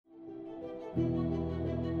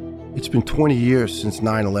It's been 20 years since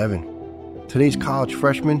 9/11. Today's college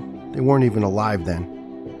freshmen, they weren't even alive then.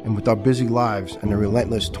 And with our busy lives and the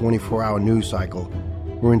relentless 24-hour news cycle,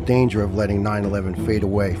 we're in danger of letting 9/11 fade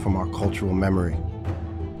away from our cultural memory.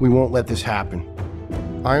 We won't let this happen.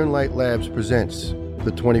 Iron Light Labs presents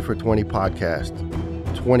the 20 for 20 podcast,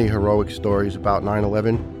 20 heroic stories about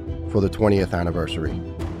 9/11 for the 20th anniversary.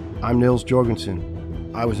 I'm Nils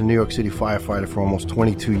Jorgensen. I was a New York City firefighter for almost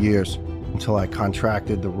 22 years until I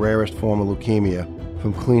contracted the rarest form of leukemia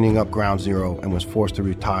from cleaning up Ground Zero and was forced to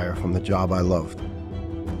retire from the job I loved.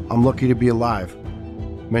 I'm lucky to be alive.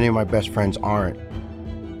 Many of my best friends aren't.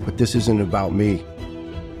 But this isn't about me.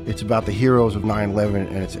 It's about the heroes of 9/11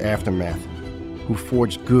 and its aftermath, who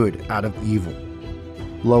forged good out of evil.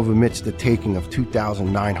 Love amidst the taking of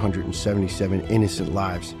 2,977 innocent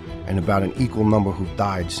lives, and about an equal number who've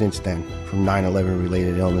died since then from 9/11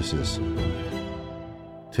 related illnesses.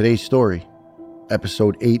 Today's story,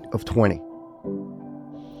 episode 8 of 20.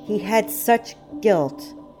 He had such guilt,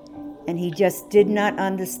 and he just did not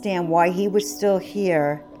understand why he was still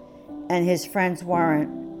here and his friends weren't.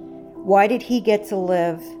 Why did he get to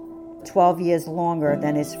live 12 years longer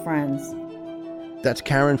than his friends? That's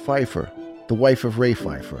Karen Pfeiffer, the wife of Ray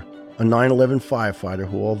Pfeiffer, a 9/11 firefighter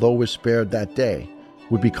who, although was spared that day,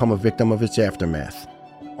 would become a victim of its aftermath.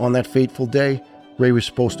 On that fateful day, Ray was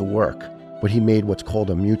supposed to work, but he made what's called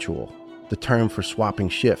a mutual, the term for swapping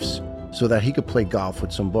shifts, so that he could play golf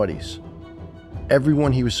with some buddies.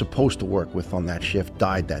 Everyone he was supposed to work with on that shift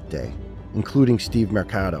died that day, including Steve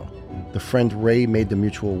Mercado, the friend Ray made the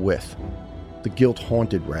mutual with. The guilt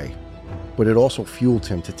haunted Ray, but it also fueled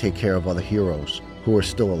him to take care of other heroes who are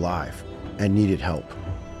still alive and needed help.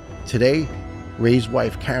 Today, Ray's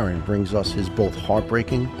wife Karen brings us his both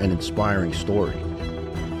heartbreaking and inspiring story.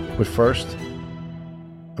 But first,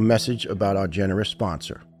 a message about our generous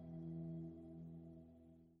sponsor.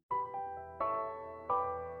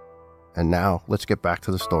 And now, let's get back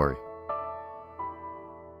to the story.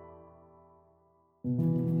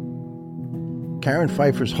 Karen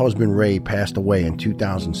Pfeiffer's husband Ray passed away in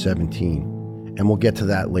 2017, and we'll get to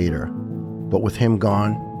that later. But with him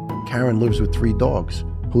gone, Karen lives with 3 dogs,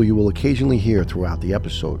 who you will occasionally hear throughout the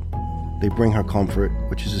episode. They bring her comfort,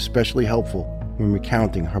 which is especially helpful when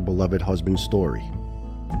recounting her beloved husband's story.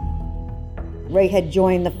 Ray had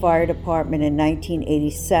joined the fire department in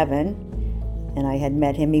 1987, and I had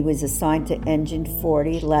met him. He was assigned to Engine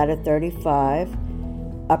 40, Ladder 35,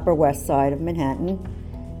 Upper West Side of Manhattan.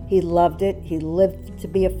 He loved it. He lived to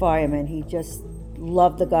be a fireman. He just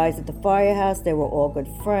loved the guys at the firehouse. They were all good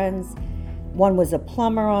friends. One was a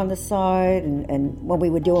plumber on the side, and when we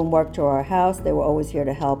were doing work to our house, they were always here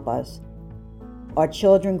to help us. Our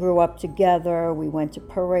children grew up together. We went to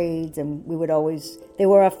parades, and they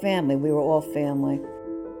were our family. We were all family.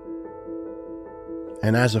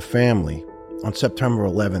 And as a family, on September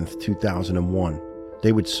 11th, 2001,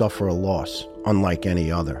 they would suffer a loss unlike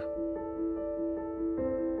any other.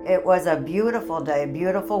 It was a beautiful day,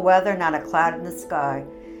 beautiful weather, not a cloud in the sky.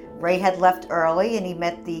 Ray had left early, and he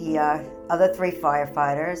met the other 3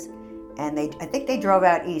 firefighters, and I think they drove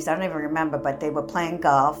out east. I don't even remember, but they were playing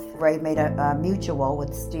golf. Ray made a mutual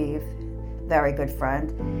with Steve, very good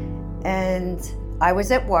friend. And I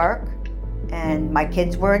was at work, and my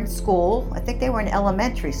kids were in school. I think they were in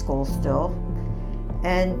elementary school still.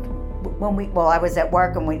 And I was at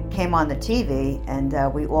work, and we came on the TV, and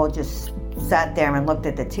we all just sat there and looked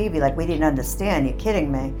at the TV like we didn't understand. You're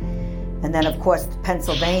kidding me? And then, of course,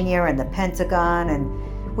 Pennsylvania and the Pentagon, and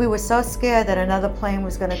we were so scared that another plane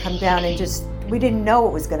was going to come down, and we didn't know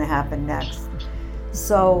what was going to happen next.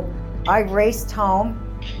 So I raced home.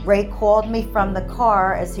 Ray called me from the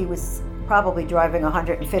car as he was probably driving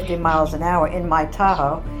 150 miles an hour in my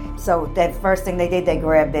Tahoe. So the first thing they did, they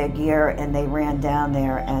grabbed their gear and they ran down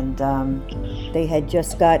there, and they had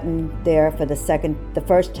just gotten there for the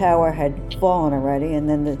first tower had fallen already, and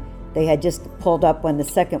then they had just pulled up when the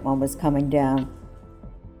second one was coming down.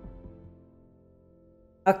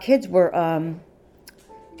 Our kids were, I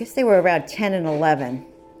guess they were around 10 and 11.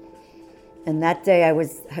 And that day I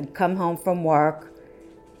had come home from work.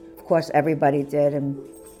 Of course, everybody did, and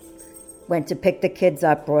went to pick the kids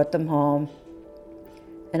up, brought them home.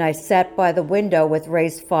 And I sat by the window with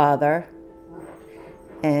Ray's father,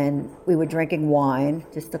 and we were drinking wine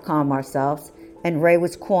just to calm ourselves. And Ray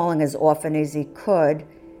was calling as often as he could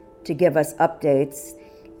to give us updates.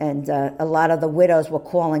 And a lot of the widows were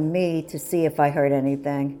calling me to see if I heard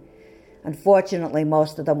anything. Unfortunately,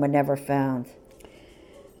 most of them were never found.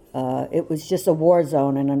 It was just a war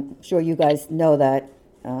zone, and I'm sure you guys know that.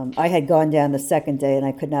 I had gone down the second day, and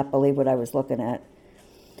I could not believe what I was looking at.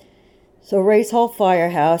 So Ray's whole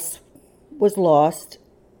firehouse was lost.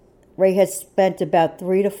 Ray has spent about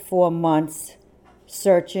 3 to 4 months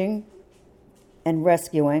searching and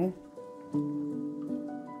rescuing.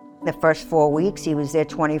 The first 4 weeks, he was there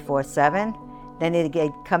 24/7. Then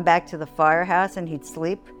he'd come back to the firehouse and he'd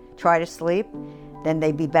sleep, try to sleep. Then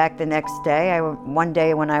they'd be back the next day. One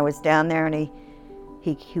day when I was down there and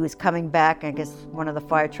he was coming back, I guess one of the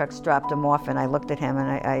fire trucks dropped him off, and I looked at him and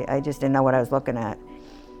I just didn't know what I was looking at.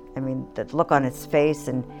 I mean, the look on his face,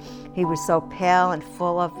 and he was so pale and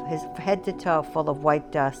full of, his head to toe full of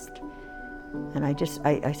white dust. And I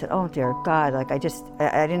said, oh dear God, like I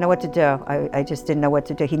didn't know what to do. I just didn't know what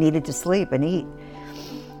to do. He needed to sleep and eat.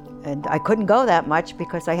 And I couldn't go that much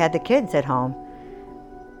because I had the kids at home.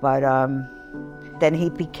 But then he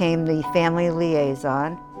became the family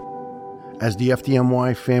liaison. As the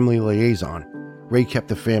FDNY family liaison, Ray kept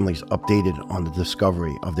the families updated on the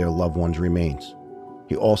discovery of their loved ones' remains.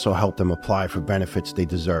 He also helped them apply for benefits they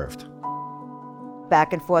deserved.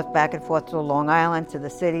 Back and forth to Long Island, to the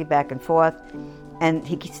city, back and forth. And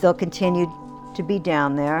he still continued to be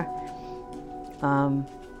down there.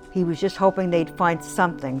 He was just hoping they'd find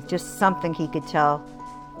something, just something he could tell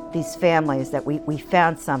these families that we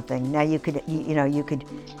found something. Now you could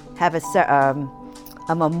have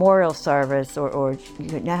a memorial service, or you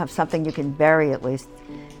could now have something you can bury at least.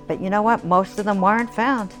 But you know what? Most of them weren't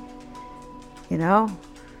found. You know,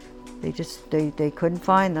 they couldn't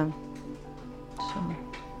find them. So,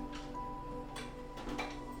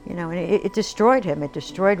 you know, and it destroyed him. It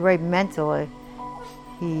destroyed Ray mentally.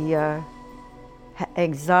 He had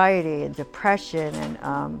anxiety and depression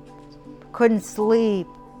and couldn't sleep,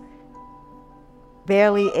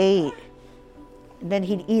 barely ate. And then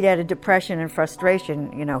he'd eat out of depression and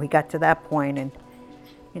frustration. You know, he got to that point, and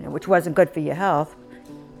you know, which wasn't good for your health.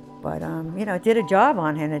 But you know, it did a job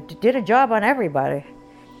on him. It did a job on everybody.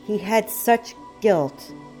 He had such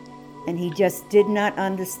guilt, and he just did not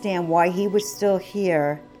understand why he was still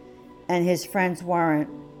here and his friends weren't.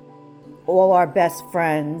 All our best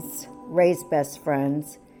friends, Ray's best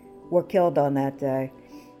friends, were killed on that day.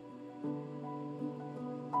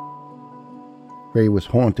 Ray was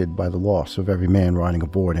haunted by the loss of every man riding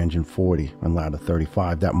aboard Engine 40 on Ladder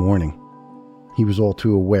 35 that morning. He was all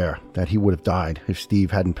too aware that he would have died if Steve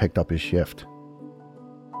hadn't picked up his shift.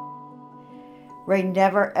 Ray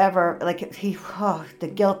never ever, the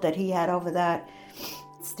guilt that he had over that.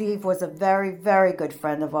 Steve was a very, very good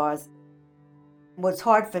friend of ours. What's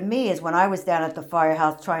hard for me is when I was down at the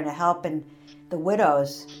firehouse trying to help, and the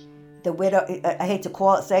widows, I hate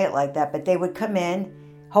to say it like that, but they would come in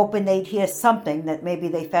hoping they'd hear something, that maybe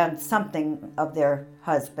they found something of their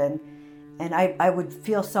husband. And I would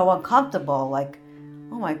feel so uncomfortable, like,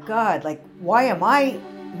 oh my God, like, why am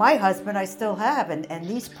my husband I still have? And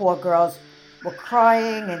these poor girls were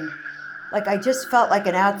crying, and like I just felt like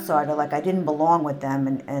an outsider, like I didn't belong with them.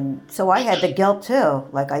 And so I had the guilt too,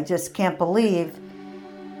 like I just can't believe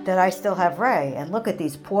that I still have Ray. And look at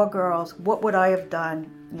these poor girls, what would I have done,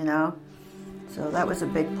 you know? So that was a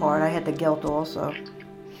big part. I had the guilt also.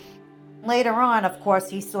 Later on, of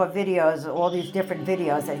course, he saw videos, all these different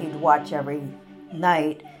videos that he'd watch every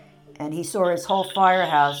night, and he saw his whole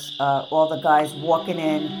firehouse, all the guys walking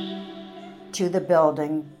in to the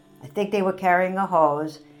building. I think they were carrying a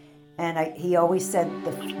hose, and he always said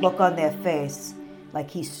the look on their face,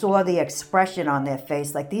 like he saw the expression on their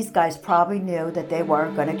face, like these guys probably knew that they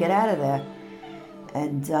weren't going to get out of there.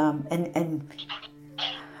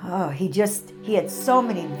 He had so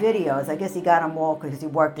many videos. I guess he got them all because he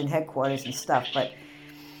worked in headquarters and stuff, but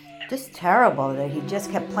just terrible that he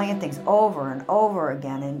just kept playing things over and over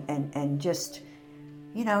again, and just,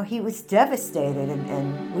 you know, he was devastated,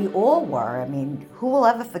 and we all were. I mean, who will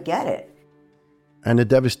ever forget it? And the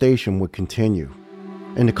devastation would continue.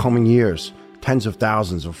 In the coming years, tens of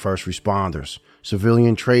thousands of first responders,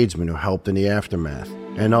 civilian tradesmen who helped in the aftermath,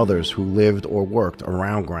 and others who lived or worked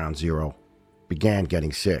around Ground Zero began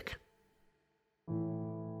getting sick.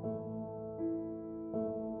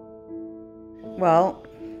 Well,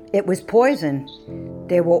 it was poison.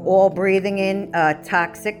 They were all breathing in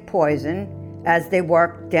toxic poison as they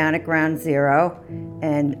worked down at Ground Zero.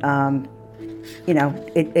 And, you know,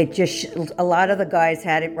 it just, a lot of the guys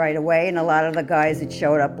had it right away, and a lot of the guys that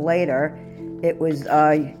showed up later, it was,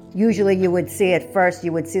 usually you would see at first,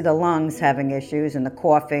 you would see the lungs having issues and the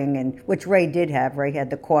coughing, and which Ray did have. Ray had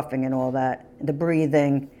the coughing and all that, the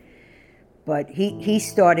breathing. But he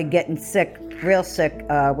started getting sick, real sick,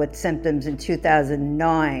 with symptoms in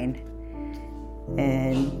 2009.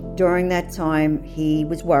 And during that time, he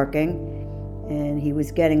was working, and he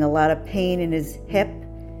was getting a lot of pain in his hip.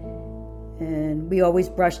 And we always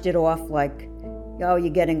brushed it off like, oh, you're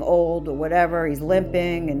getting old or whatever. He's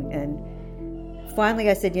limping, and finally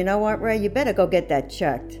I said, you know what, Ray, you better go get that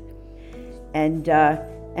checked. And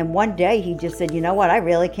one day he just said, you know what, I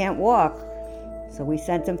really can't walk. So we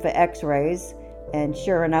sent him for x-rays, and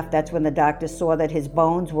sure enough, that's when the doctor saw that his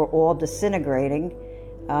bones were all disintegrating,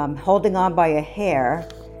 holding on by a hair.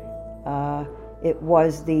 It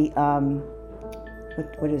was the,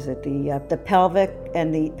 what is it, the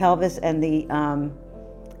pelvis and the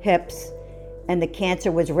hips, and the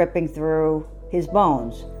cancer was ripping through his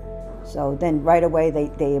bones. So then right away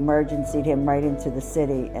they emergencied him right into the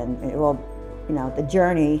city, and it all, the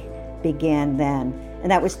journey began then.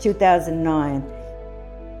 And that was 2009.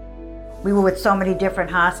 We were with so many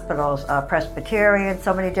different hospitals, Presbyterian,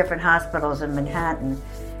 so many different hospitals in Manhattan.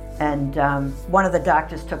 And one of the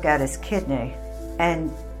doctors took out his kidney.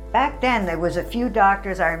 And back then, there was a few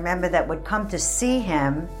doctors I remember that would come to see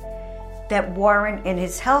him that weren't in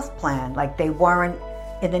his health plan, like they weren't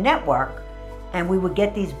in the network. And we would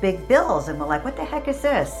get these big bills, and we're like, what the heck is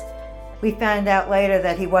this? We found out later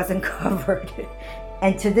that he wasn't covered.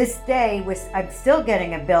 And to this day, I'm still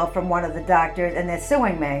getting a bill from one of the doctors, and they're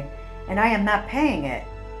suing me, and I am not paying it.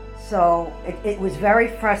 So it was very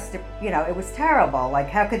frustrating, it was terrible. Like,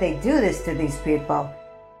 how could they do this to these people?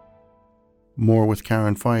 More with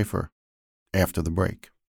Karen Pfeiffer after the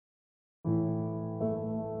break.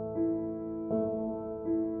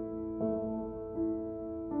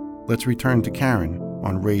 Let's return to Karen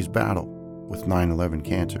on Ray's battle with 9/11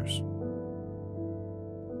 cancers.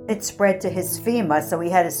 It spread to his femur, so he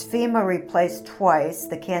had his femur replaced twice.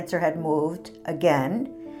 The cancer had moved again.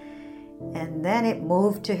 And then it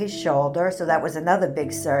moved to his shoulder, so that was another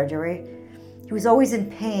big surgery. He was always in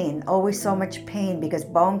pain, always so much pain, because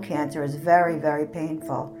bone cancer is very, very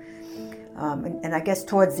painful. And I guess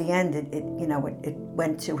towards the end, it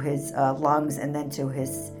went to his lungs and then to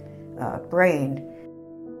his brain.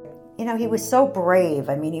 He was so brave.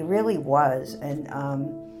 I mean, he really was. And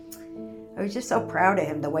I was just so proud of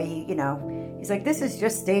him, the way he's like, this is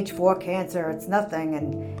just stage 4 cancer, it's nothing.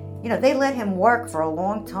 And they let him work for a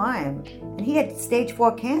long time, and he had stage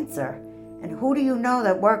 4 cancer. And who do you know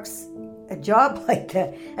that works a job like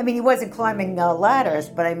that? I mean, he wasn't climbing ladders,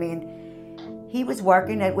 but I mean, he was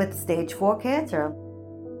working with stage 4 cancer.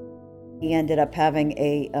 He ended up having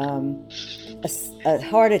a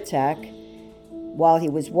heart attack while he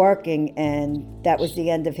was working, and that was the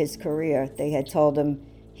end of his career. They had told him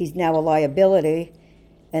he's now a liability,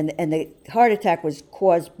 and the heart attack was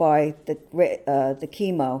caused by the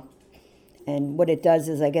chemo. And what it does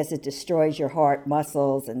is, I guess, it destroys your heart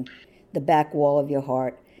muscles and the back wall of your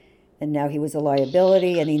heart. And now he was a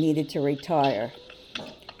liability, and he needed to retire.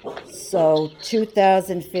 So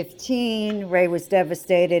 2015, Ray was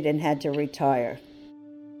devastated and had to retire.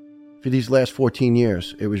 For these last 14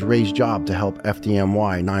 years, it was Ray's job to help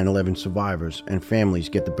FDNY 9/11 survivors and families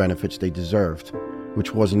get the benefits they deserved,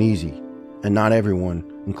 which wasn't easy. And not everyone,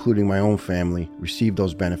 including my own family, received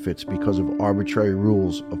those benefits because of arbitrary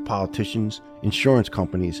rules of politicians, insurance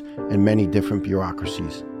companies, and many different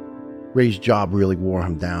bureaucracies. Ray's job really wore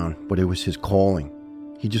him down, but it was his calling.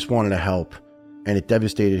 He just wanted to help, and it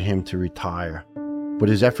devastated him to retire. But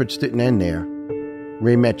his efforts didn't end there.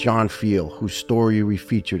 Ray met John Fiel, whose story we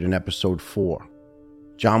featured in episode 4.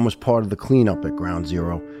 John was part of the cleanup at Ground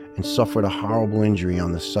Zero and suffered a horrible injury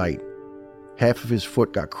on the site. Half of his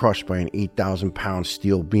foot got crushed by an 8,000-pound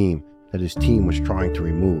steel beam that his team was trying to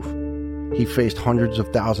remove. He faced hundreds of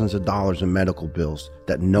thousands of dollars in medical bills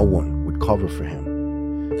that no one would cover for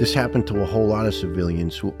him. This happened to a whole lot of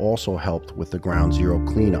civilians who also helped with the Ground Zero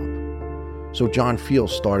cleanup. So John Fiel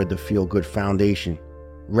started the Feel Good Foundation,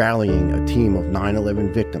 rallying a team of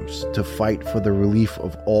 9/11 victims to fight for the relief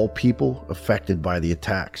of all people affected by the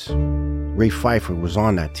attacks. Ray Pfeiffer was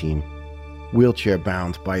on that team.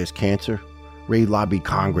 Wheelchair-bound by his cancer, Ray lobbied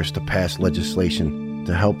Congress to pass legislation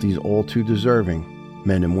to help these all too deserving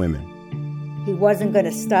men and women. He wasn't going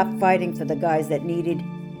to stop fighting for the guys that needed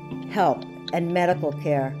help and medical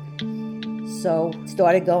care. So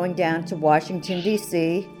started going down to Washington,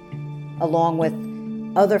 D.C., along with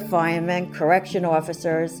other firemen, correction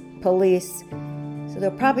officers, police. So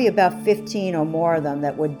there were probably about 15 or more of them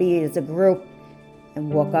that would be as a group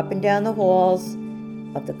and walk up and down the halls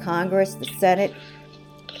of the Congress, the Senate,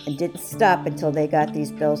 and didn't stop until they got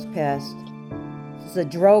these bills passed. So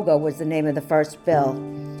Droga was the name of the first bill,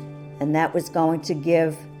 and that was going to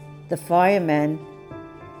give the firemen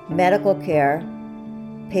medical care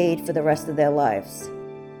paid for the rest of their lives.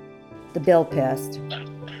 The bill passed.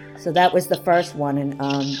 So that was the first one, and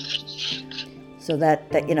so that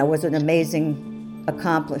was an amazing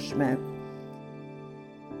accomplishment.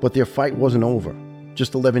 But their fight wasn't over.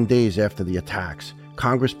 Just 11 days after the attacks,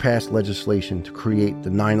 Congress passed legislation to create the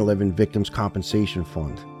 9/11 Victims Compensation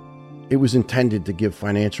Fund. It was intended to give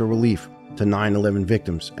financial relief to 9/11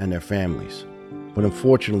 victims and their families. But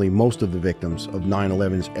unfortunately, most of the victims of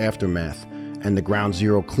 9/11's aftermath and the Ground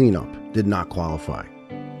Zero cleanup did not qualify.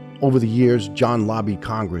 Over the years, John lobbied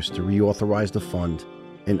Congress to reauthorize the fund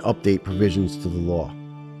and update provisions to the law.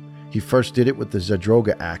 He first did it with the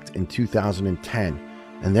Zadroga Act in 2010,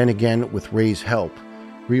 and then again with Ray's help,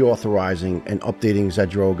 reauthorizing and updating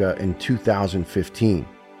Zadroga in 2015.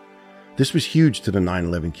 This was huge to the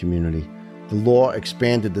 9/11 community. The law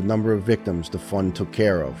expanded the number of victims the fund took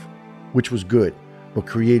care of, which was good, but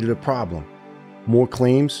created a problem. More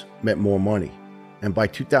claims meant more money, and by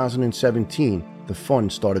 2017, the fund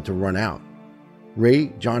started to run out.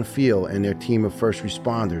 Ray, John Fiel, and their team of first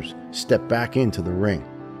responders stepped back into the ring,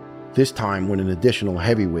 this time with an additional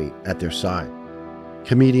heavyweight at their side.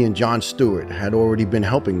 Comedian Jon Stewart had already been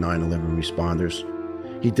helping 9/11 responders.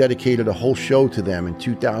 He dedicated a whole show to them in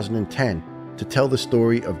 2010 to tell the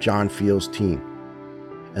story of John Fiel's team.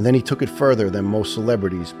 And then he took it further than most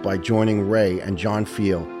celebrities by joining Ray and John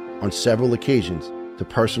Fiel on several occasions to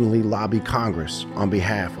personally lobby Congress on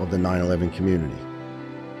behalf of the 9/11 community.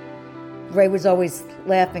 Ray was always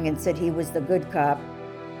laughing and said he was the good cop.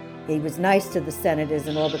 He was nice to the senators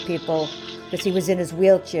and all the people because he was in his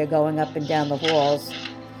wheelchair going up and down the halls.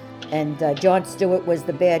 And Jon Stewart was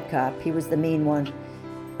the bad cop. He was the mean one.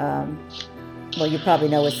 Well, you probably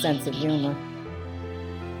know his sense of humor.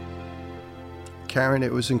 Karen,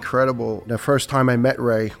 it was incredible. The first time I met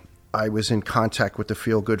Ray, I was in contact with the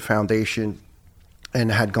Feel Good Foundation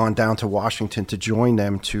and had gone down to Washington to join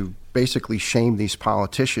them to basically shame these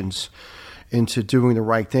politicians into doing the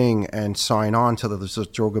right thing and sign on to the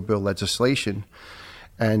Zadroga bill legislation.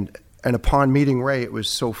 And upon meeting Ray, it was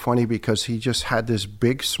so funny because he just had this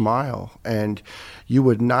big smile, and you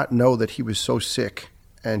would not know that he was so sick,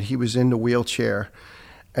 and he was in the wheelchair.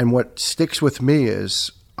 And what sticks with me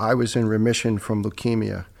is I was in remission from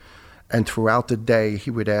leukemia, and throughout the day,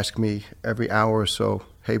 he would ask me every hour or so,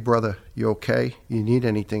 "Hey, brother, you okay? You need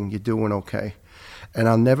anything? You doing okay?" And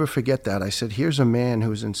I'll never forget that. I said, here's a man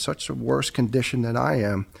who's in such a worse condition than I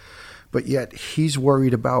am, but yet he's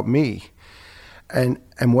worried about me. And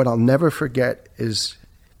what I'll never forget is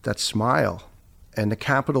that smile. And the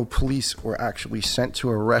Capitol Police were actually sent to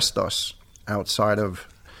arrest us outside of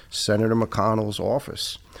Senator McConnell's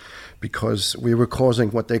office because we were causing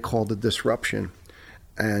what they called a disruption.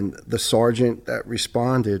 And the sergeant that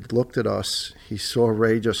responded looked at us. He saw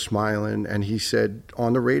Ray just smiling, and he said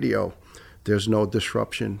on the radio, "There's no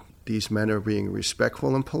disruption. These men are being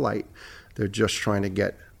respectful and polite. They're just trying to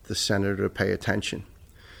get the senator to pay attention."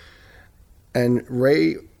 And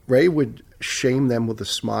Ray would shame them with a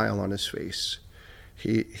smile on his face.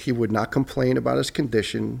 He would not complain about his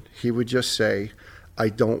condition. He would just say, "I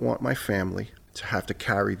don't want my family to have to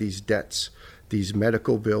carry these debts, these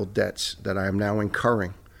medical bill debts that I am now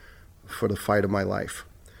incurring for the fight of my life."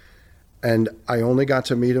 And I only got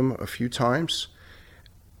to meet him a few times,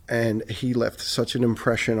 and he left such an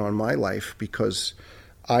impression on my life because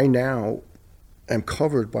I now am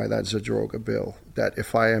covered by that Zadroga bill, that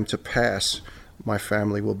if I am to pass, my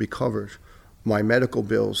family will be covered. My medical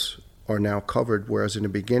bills are now covered, whereas in the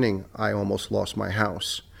beginning, I almost lost my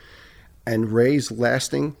house. And Ray's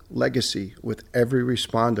lasting legacy with every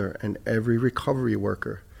responder and every recovery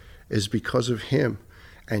worker is because of him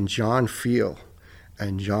and John Fiel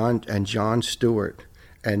and Jon Stewart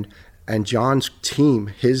and John's team,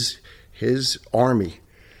 his army.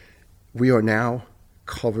 We are now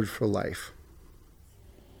covered for life.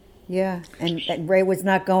 Yeah, and Ray was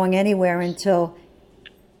not going anywhere until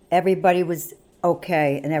everybody was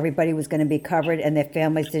okay and everybody was going to be covered and their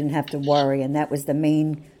families didn't have to worry. And that was the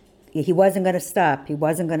main. He wasn't going to stop. He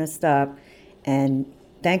wasn't going to stop. And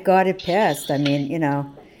thank God it passed. I mean,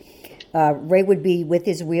 Ray would be with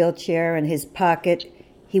his wheelchair and his pocket.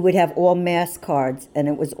 He would have all mass cards, and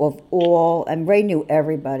it was of all, and Ray knew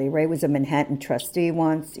everybody. Ray was a Manhattan trustee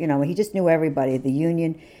once, he just knew everybody at the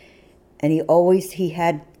union. And he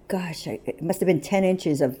had, it must have been 10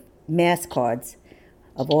 inches of mass cards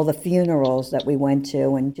of all the funerals that we went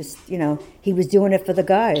to. And just, he was doing it for the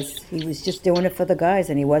guys. He was just doing it for the guys,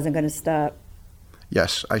 and he wasn't going to stop.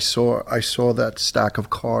 Yes, I saw that stack of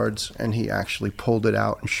cards, and he actually pulled it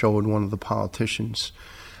out and showed one of the politicians.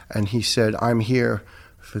 And he said, "I'm here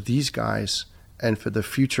for these guys and for the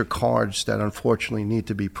future cards that unfortunately need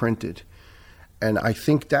to be printed." And I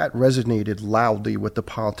think that resonated loudly with the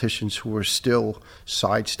politicians who were still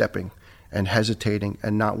sidestepping and hesitating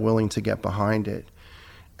and not willing to get behind it.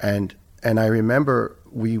 And I remember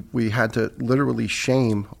we had to literally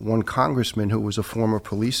shame one congressman who was a former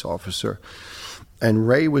police officer. And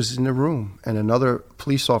Ray was in the room, and another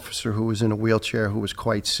police officer who was in a wheelchair who was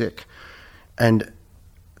quite sick. And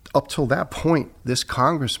up till that point, this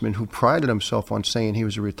congressman who prided himself on saying he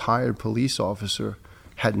was a retired police officer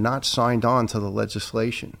had not signed on to the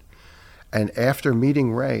legislation. And after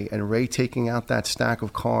meeting Ray and Ray taking out that stack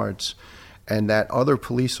of cards and that other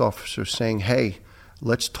police officer saying, hey,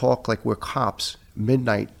 let's talk like we're cops,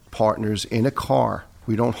 midnight partners in a car,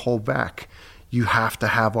 we don't hold back. You have to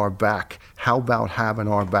have our back. How about having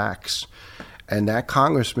our backs? And that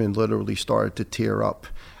congressman literally started to tear up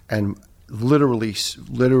and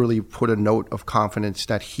literally put a note of confidence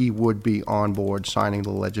that he would be on board signing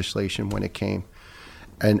the legislation when it came.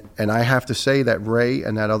 And I have to say that Ray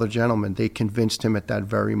and that other gentleman, they convinced him at that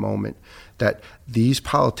very moment that these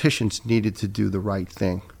politicians needed to do the right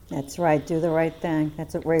thing. That's right, do the right thing.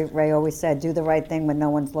 That's what Ray always said, do the right thing when no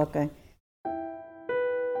one's looking.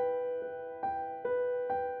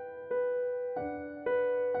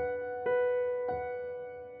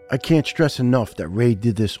 I can't stress enough that Ray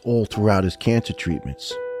did this all throughout his cancer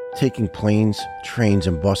treatments, taking planes, trains,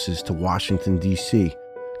 and buses to Washington, D.C.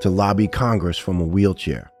 to lobby Congress from a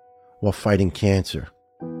wheelchair while fighting cancer.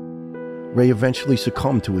 Ray eventually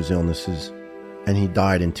succumbed to his illnesses, and he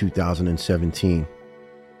died in 2017.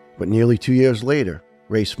 But nearly 2 years later,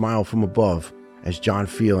 Ray smiled from above as John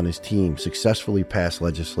Field and his team successfully passed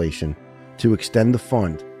legislation to extend the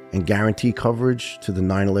fund and guarantee coverage to the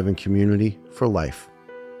 9/11 community for life.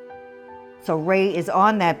 So Ray is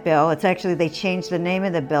on that bill. It's actually, they changed the name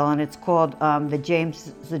of the bill, and it's called the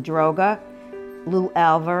James Zadroga, Lou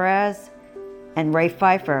Alvarez, and Ray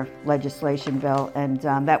Pfeiffer legislation bill. And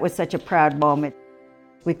that was such a proud moment.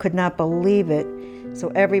 We could not believe it. So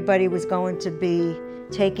everybody was going to be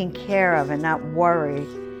taken care of and not worried.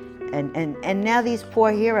 And now these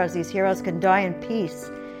poor heroes, these heroes can die in peace,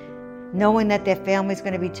 knowing that their family's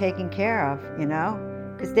going to be taken care of, you know,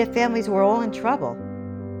 because their families were all in trouble.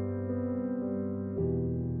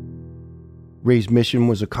 Ray's mission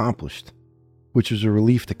was accomplished, which was a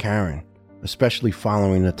relief to Karen, especially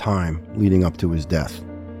following the time leading up to his death.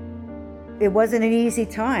 It wasn't an easy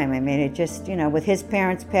time. I mean, it just, you know, with his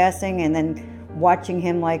parents passing and then watching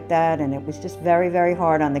him like that, and it was just very, very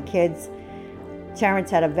hard on the kids.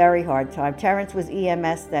 Terrence had a very hard time. Terrence was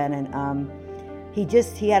EMS then, and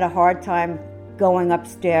he had a hard time going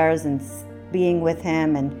upstairs and being with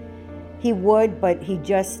him, and he would, but he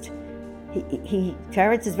just,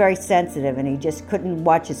 Terrence is very sensitive, and he just couldn't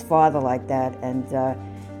watch his father like that, and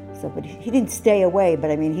but he didn't stay away, but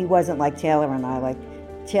I mean, he wasn't like Taylor and I. Like,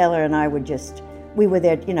 Taylor and I we were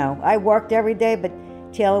there, you know, I worked every day, but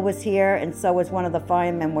Taylor was here, and so was one of the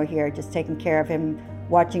firemen were here, just taking care of him,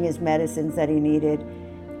 watching his medicines that he needed,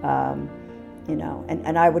 you know,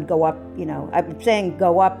 and I would go up, you know, I'm saying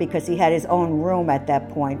go up because he had his own room at that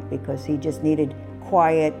point, because he just needed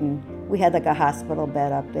quiet, and we had like a hospital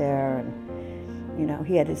bed up there, and, you know,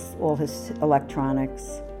 he had all his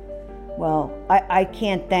electronics. Well, I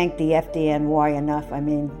can't thank the FDNY enough. I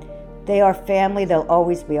mean, they are family, they'll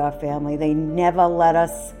always be our family. They never let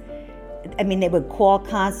us, I mean, they would call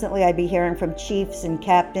constantly. I'd be hearing from chiefs and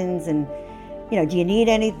captains and, you know, do you need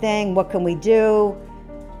anything? What can we do?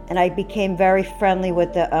 And I became very friendly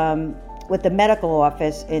with the medical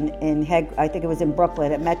office in I think it was in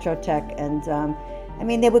Brooklyn at Metrotech. And I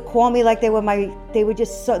mean, they would call me like they were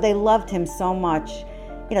just so, they loved him so much.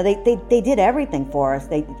 You know, they did everything for us.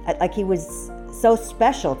 Like he was so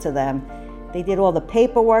special to them. They did all the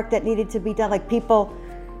paperwork that needed to be done. Like people,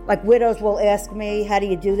 like widows will ask me, how do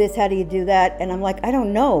you do this? How do you do that? And I'm like, I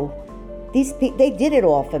don't know. They did it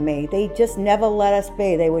all for me. They just never let us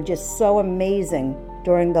be. They were just so amazing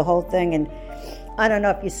during the whole thing. And I don't know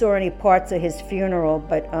if you saw any parts of his funeral,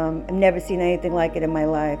 but I've never seen anything like it in my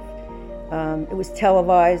life. It was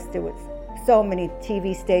televised. There was so many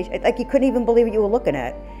TV stations. Like you couldn't even believe what you were looking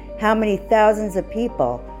at. How many thousands of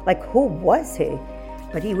people. Like, who was he?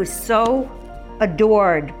 But he was so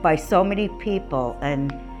adored by so many people.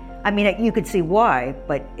 And I mean, you could see why,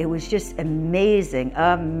 but it was just amazing,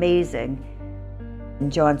 amazing.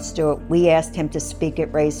 And Jon Stewart, we asked him to speak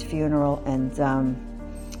at Ray's funeral, and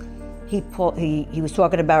he was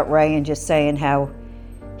talking about Ray and just saying how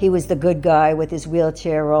he was the good guy with his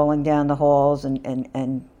wheelchair rolling down the halls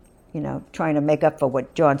and you know, trying to make up for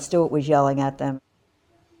what Jon Stewart was yelling at them.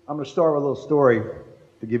 I'm going to start with a little story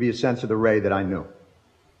to give you a sense of the Ray that I knew.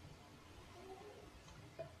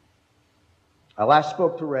 I last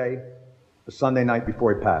spoke to Ray the Sunday night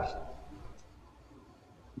before he passed.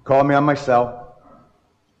 He called me on my cell.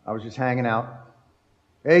 I was just hanging out.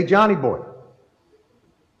 Hey, Johnny boy.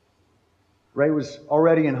 Ray was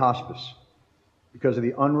already in hospice because of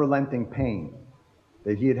the unrelenting pain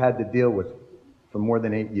that he had had to deal with for more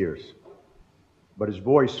than 8 years. But his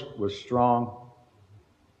voice was strong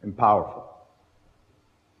and powerful.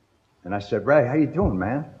 And I said, Ray, how you doing,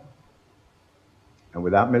 man? And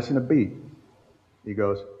without missing a beat, he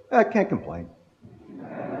goes, I can't complain.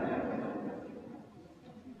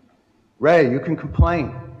 Ray, you can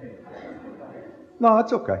complain. No,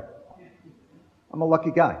 it's okay. I'm a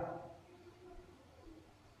lucky guy.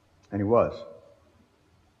 And he was.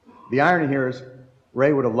 The irony here is,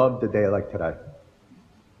 Ray would have loved a day like today,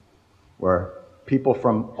 where people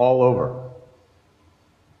from all over,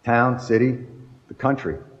 town, city, the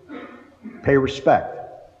country, pay respect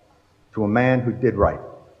to a man who did right.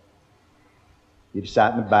 He just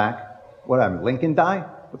sat in the back. What happened? Lincoln die?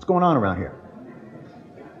 What's going on around here?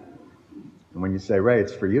 And when you say, Ray,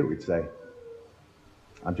 it's for you, he'd say,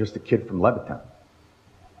 I'm just a kid from Levittown.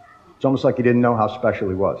 It's almost like he didn't know how special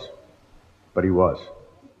he was, but he was.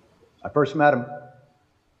 I first met him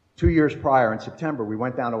 2 years prior in September. We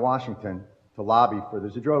went down to Washington to lobby for the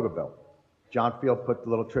Zadroga bill. John Field put the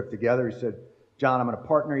little trip together. He said, John, I'm going to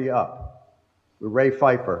partner you up with Ray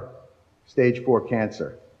Pfeiffer, stage 4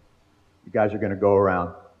 cancer. You guys are going to go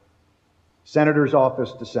around senator's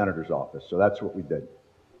office to senator's office. So that's what we did.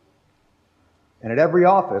 And at every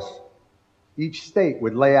office, each state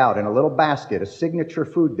would lay out in a little basket a signature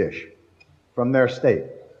food dish from their state.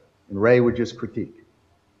 And Ray would just critique.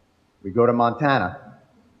 We go to Montana,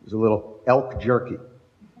 there's a little elk jerky.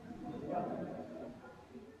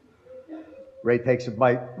 Ray takes a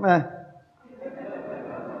bite. Meh.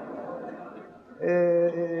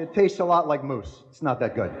 It tastes a lot like moose. It's not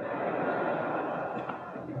that good.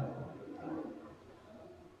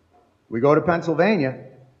 We go to Pennsylvania.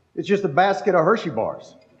 It's just a basket of Hershey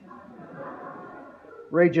bars.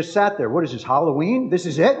 Ray just sat there. What is this, Halloween? This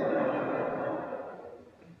is it?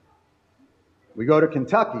 We go to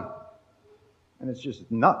Kentucky, and it's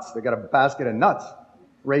just nuts. They got a basket of nuts.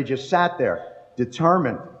 Ray just sat there,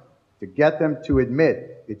 determined to get them to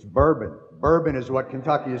admit it's bourbon. Bourbon is what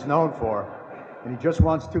Kentucky is known for. And he just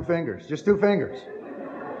wants 2 fingers, just 2 fingers.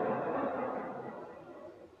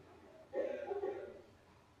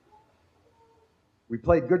 We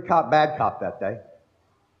played good cop, bad cop that day.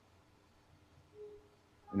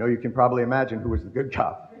 I know you can probably imagine who was the good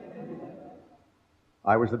cop.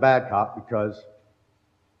 I was the bad cop because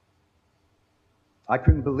I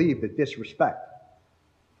couldn't believe the disrespect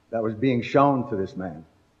that was being shown to this man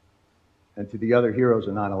and to the other heroes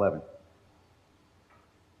of 9/11.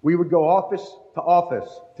 We would go office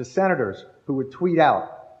to senators who would tweet out,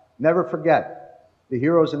 never forget the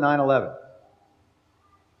heroes of 9/11.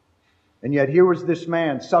 And yet here was this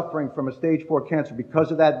man suffering from a stage 4 cancer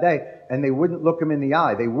because of that day, and they wouldn't look him in the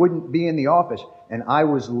eye. They wouldn't be in the office, and I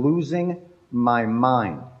was losing my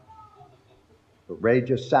mind. But Ray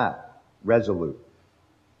just sat, resolute.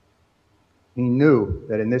 He knew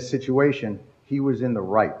that in this situation, he was in the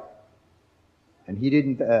right. And he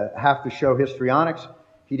didn't have to show histrionics.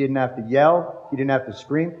 He didn't have to yell. He didn't have to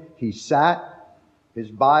scream. He sat,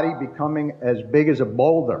 his body becoming as big as a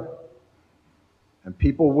boulder. And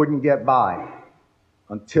people wouldn't get by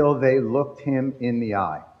until they looked him in the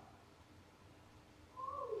eye.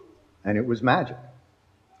 And it was magic.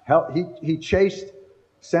 Hell, he chased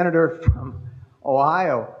Senator from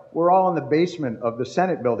Ohio. We're all in the basement of the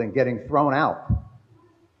Senate building getting thrown out.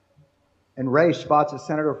 And Ray spots a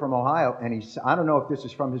senator from Ohio, and I don't know if this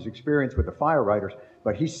is from his experience with the firefighters,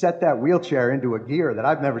 but he set that wheelchair into a gear that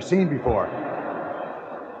I've never seen before.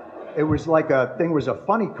 It was like a thing was a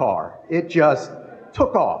funny car. It just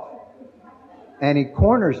took off. And he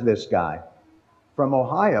corners this guy from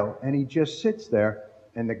Ohio, and he just sits there,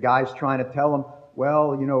 and the guy's trying to tell him,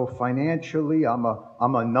 well, you know, financially, I'm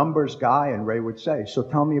a numbers guy, and Ray would say, so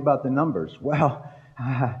tell me about the numbers. Well,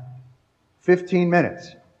 15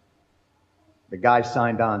 minutes. The guy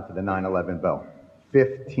signed on to the 9/11 bill.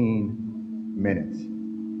 15 minutes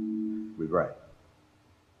with Ray.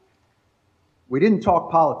 We didn't talk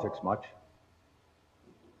politics much.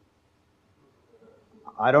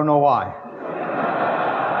 I don't know why.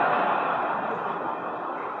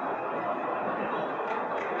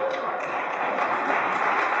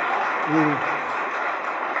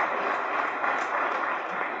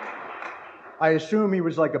 I assume he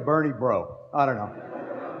was like a Bernie bro. I don't know.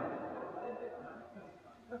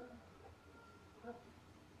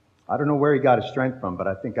 I don't know where he got his strength from, but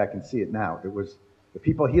I think I can see it now. It was the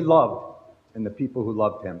people he loved and the people who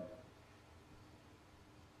loved him.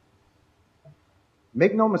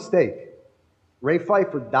 Make no mistake, Ray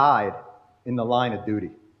Pfeiffer died in the line of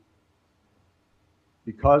duty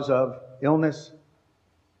because of illness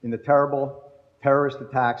in the terrible terrorist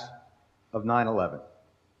attacks of 9/11.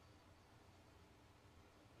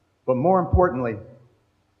 But more importantly,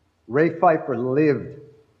 Ray Pfeiffer lived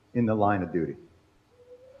in the line of duty.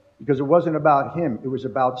 Because it wasn't about him, it was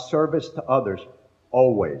about service to others,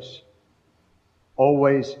 always.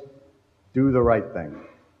 Always do the right thing.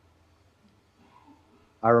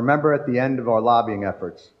 I remember at the end of our lobbying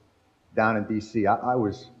efforts down in D.C., I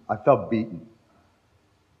felt beaten.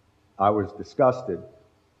 I was disgusted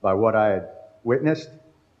by what I had witnessed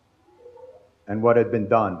and what had been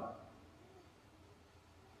done.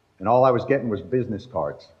 And all I was getting was business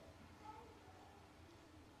cards.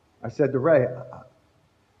 I said to Ray,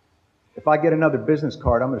 if I get another business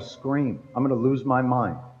card, I'm going to scream. I'm going to lose my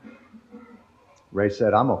mind. Ray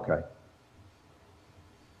said, I'm okay.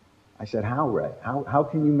 I said, how, Ray? How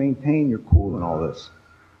can you maintain your cool in all this?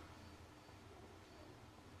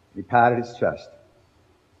 He patted his chest,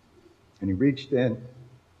 and he reached in,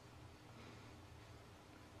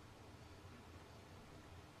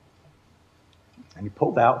 and he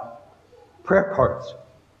pulled out prayer cards,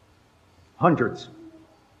 hundreds.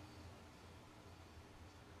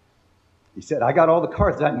 He said, I got all the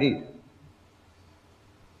cards I need.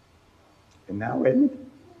 And now,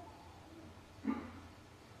 Edmund,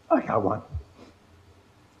 I got one.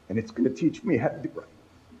 And it's going to teach me how to do right.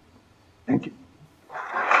 Thank you.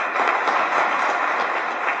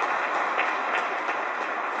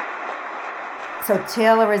 So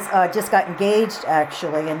Taylor is just got engaged,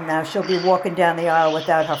 actually, and now she'll be walking down the aisle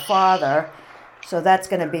without her father. So that's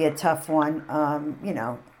going to be a tough one.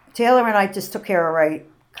 Taylor and I just took care of Ray.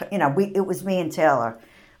 It was me and Taylor.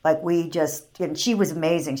 And she was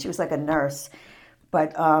amazing. She was like a nurse.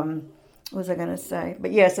 But what was I going to say?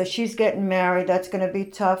 But yeah, so she's getting married. That's going to be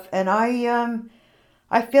tough. And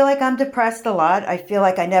I feel like I'm depressed a lot. I feel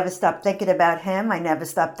like I never stopped thinking about him. I never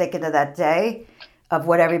stopped thinking of that day, of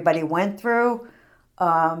what everybody went through.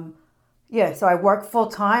 So I work full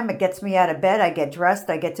time. It gets me out of bed. I get dressed.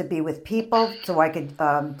 I get to be with people so I could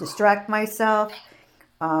distract myself.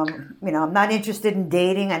 I'm not interested in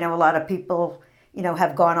dating. I know a lot of people,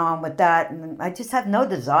 have gone on with that, and I just have no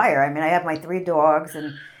desire. I mean, I have my 3 dogs,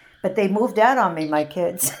 but they moved out on me, my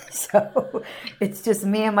kids. So it's just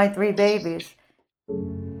me and my 3 babies.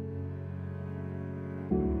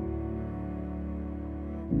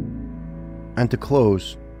 And to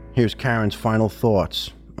close, here's Karen's final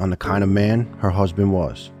thoughts on the kind of man her husband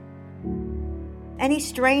was. Any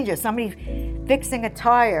stranger, somebody fixing a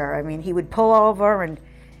tire, I mean, he would pull over, and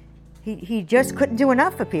he just couldn't do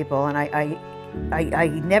enough for people. And I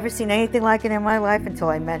never seen anything like it in my life until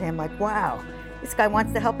I met him. Like, wow, this guy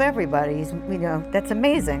wants to help everybody. He's, that's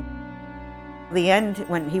amazing. The end,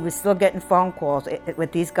 when he was still getting phone calls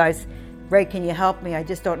with these guys, Ray, can you help me? I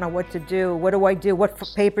just don't know what to do. What do I do? What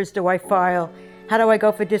papers do I file? How do I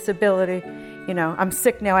go for disability? I'm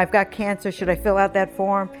sick now. I've got cancer. Should I fill out that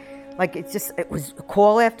form? Like, it was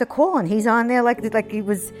call after call, and he's on there like he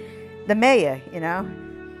was the mayor,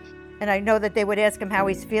 And I know that they would ask him how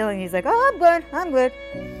he's feeling. He's like, oh, I'm good.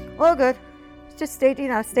 All good. It's just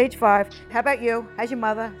stage 5. How about you? How's your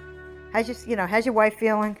mother? How's your wife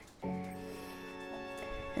feeling?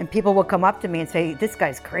 And people will come up to me and say, this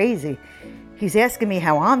guy's crazy. He's asking me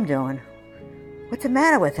how I'm doing. What's the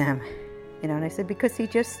matter with him? And I said, because he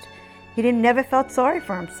never felt sorry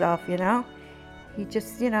for himself, He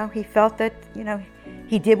just, he felt that,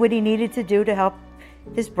 he did what he needed to do to help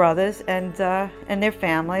his brothers and their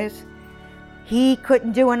families. He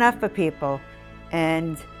couldn't do enough for people.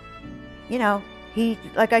 And, he,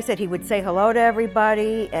 like I said, he would say hello to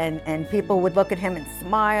everybody, and people would look at him and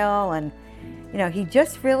smile. And, he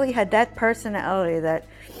just really had that personality that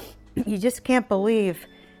you just can't believe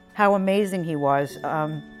how amazing he was.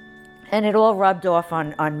 And it all rubbed off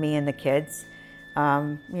on me and the kids.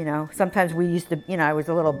 Sometimes we used to, I was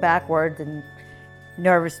a little backwards and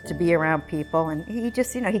nervous to be around people. And he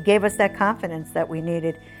just, he gave us that confidence that we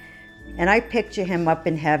needed. And I picture him up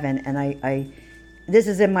in heaven, and this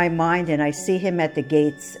is in my mind, and I see him at the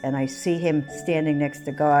gates, and I see him standing next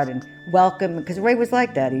to God and welcome, because Ray was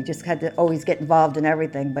like that. He just had to always get involved in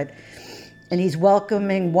everything. And he's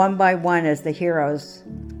welcoming one by one as the heroes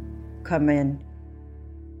come in.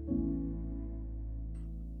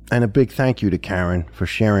 And a big thank you to Karen for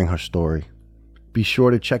sharing her story. Be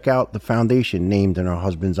sure to check out the foundation named in her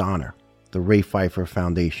husband's honor, the Ray Pfeiffer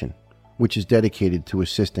Foundation, which is dedicated to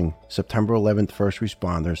assisting September 11th first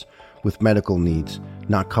responders with medical needs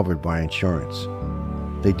not covered by insurance.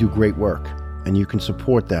 They do great work, and you can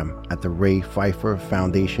support them at the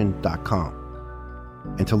RayPfeifferFoundation.com.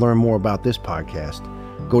 And to learn more about this podcast,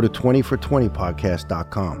 go to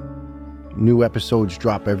 20for20podcast.com. New episodes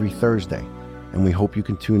drop every Thursday, and we hope you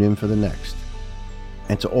can tune in for the next.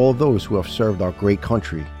 And to all of those who have served our great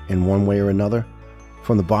country in one way or another,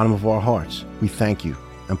 From the bottom of our hearts, we thank you,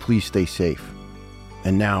 and please stay safe.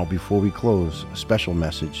 And now, before we close, a special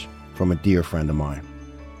message from a dear friend of mine.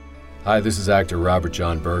 Hi, this is actor Robert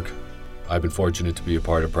John Burke. I've been fortunate to be a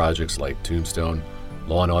part of projects like Tombstone,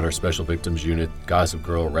 Law & Order Special Victims Unit, Gossip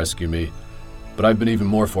Girl, Rescue Me. But I've been even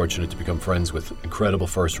more fortunate to become friends with incredible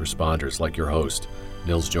first responders like your host,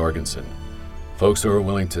 Nils Jorgensen. Folks who are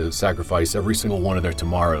willing to sacrifice every single one of their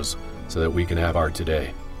tomorrows so that we can have our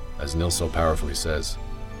today, as Nils so powerfully says.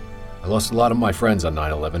 I lost a lot of my friends on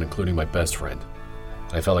 9/11, including my best friend.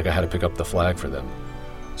 I felt like I had to pick up the flag for them.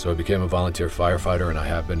 So I became a volunteer firefighter, and I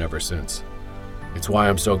have been ever since. It's why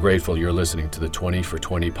I'm so grateful you're listening to the 20 for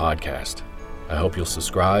 20 podcast. I hope you'll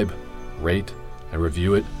subscribe, rate, and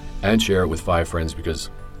review it, and share it with 5 friends because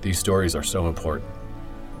these stories are so important.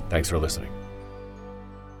 Thanks for listening.